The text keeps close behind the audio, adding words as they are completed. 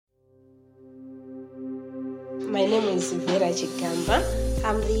My name is Vera Chikamba.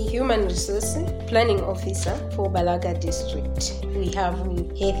 I'm the Human Resource Planning Officer for Balaga District. We have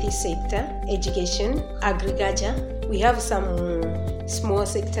health sector, education, agriculture. We have some small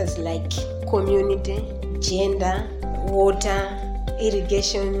sectors like community, gender, water,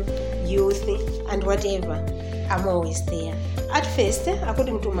 irrigation, youth, and whatever. I'm always there. At first,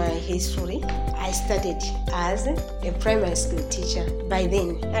 according to my history, I started as a primary school teacher. By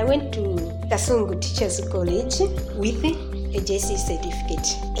then, I went to Kasungu Teachers College with a JC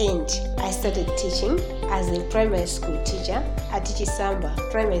certificate, and I started teaching as a primary school teacher at Chisamba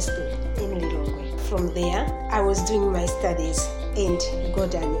Primary School in Lilongwe. From there, I was doing my studies and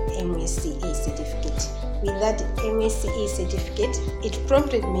got an MSCE certificate. With that MSCE certificate, it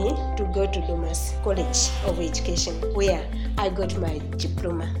prompted me to go to Domas College of Education, where I got my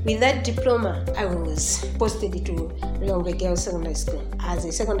diploma. With that diploma, I was posted to Lilongwe Girls Secondary School. As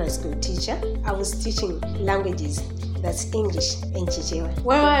a secondary school teacher, I was teaching languages, that's English and Chichewa.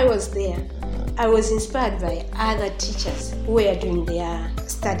 While I was there, I was inspired by other teachers who were doing their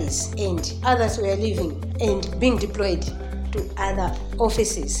studies, and others were leaving and being deployed to other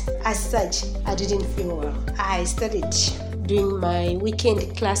offices. As such, I didn't feel well. I started doing my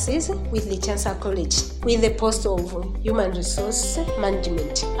weekend classes with the Chancellor College with the post of Human Resource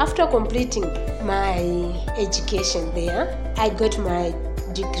Management. After completing my education there, I got my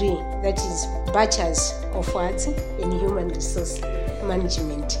degree, that is Bachelor's of Arts in Human Resource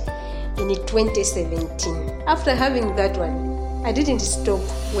Management in 2017. After having that one, I didn't stop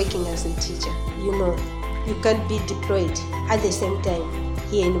working as a teacher. You can't be deployed at the same time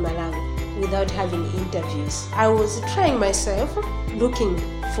here in Malawi without having interviews. I was trying myself, looking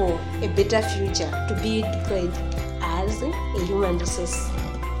for a better future to be deployed as a human resource.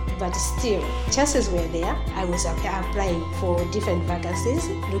 But still, chances were there. I was applying for different vacancies,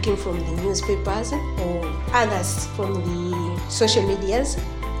 looking from the newspapers or others from the social medias,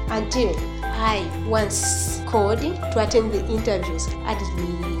 until I once called to attend the interviews at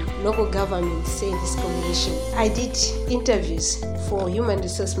the Local Government Service Commission. I did interviews for Human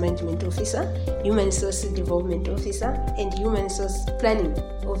Resource Management Officer, Human Resource Development Officer, and Human Resource Planning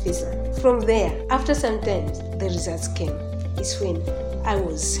Officer. From there, after some time, the results came. It's when I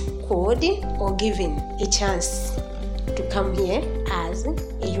was called or given a chance to come here as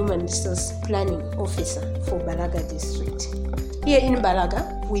a Human Resource Planning Officer for Balaga District. Here in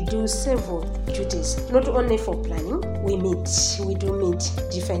Balaga, we do several duties, not only for planning. We do meet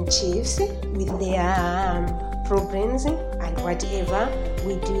different chiefs with their problems and whatever.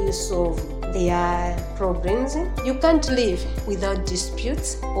 We do solve their problems. You can't live without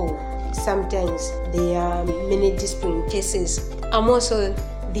disputes, or sometimes there are many disciplinary cases. I'm also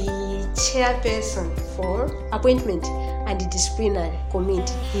the chairperson for appointment and disciplinary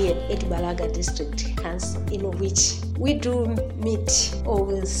committee here at Balaga District Council, in which we do meet or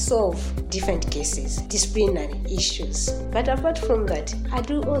will solve different cases, disciplinary issues. But apart from that, I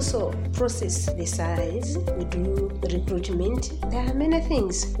do also process the salaries, we do recruitment. There are many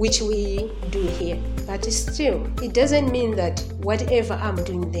things which we do here, but still, it doesn't mean that whatever I'm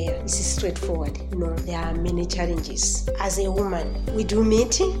doing there is straightforward. No, there are many challenges. As a woman, we do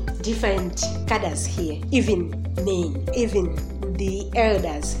meet different cadres here, even men, even the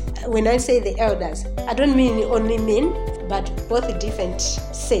elders. When I say the elders, I don't mean only men, but both different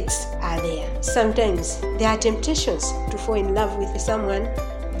sex are there. Sometimes there are temptations to fall in love with someone,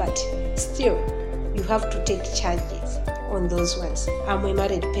 but still you have to take charges on those ones. I'm a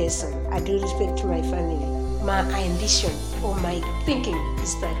married person. I do respect my family. My ambition or my thinking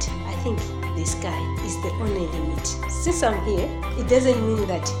is that I think the sky is the only limit. Since I'm here, it doesn't mean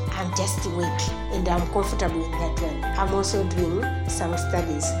that I'm just weak and I'm comfortable with that one. I'm also doing some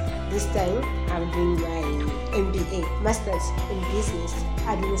studies. This time, I'm doing my MBA, Masters in Business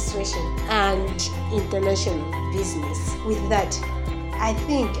Administration and International Business. With that, I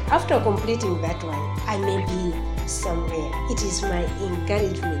think after completing that one, I may be somewhere. It is my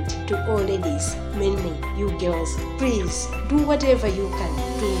encouragement to all ladies, mainly you girls, please do whatever you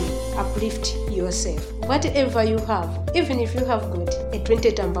can to uplift yourself. Whatever you have, even if you have got a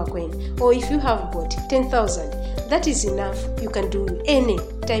 20 tamba coin, or if you have got 10,000, that is enough. You can do any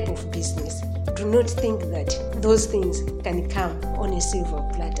type of business. Do not think that those things can come on a silver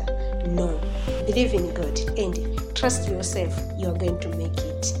platter. No, believe in God and trust yourself. You are going to make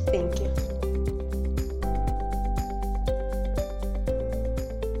it.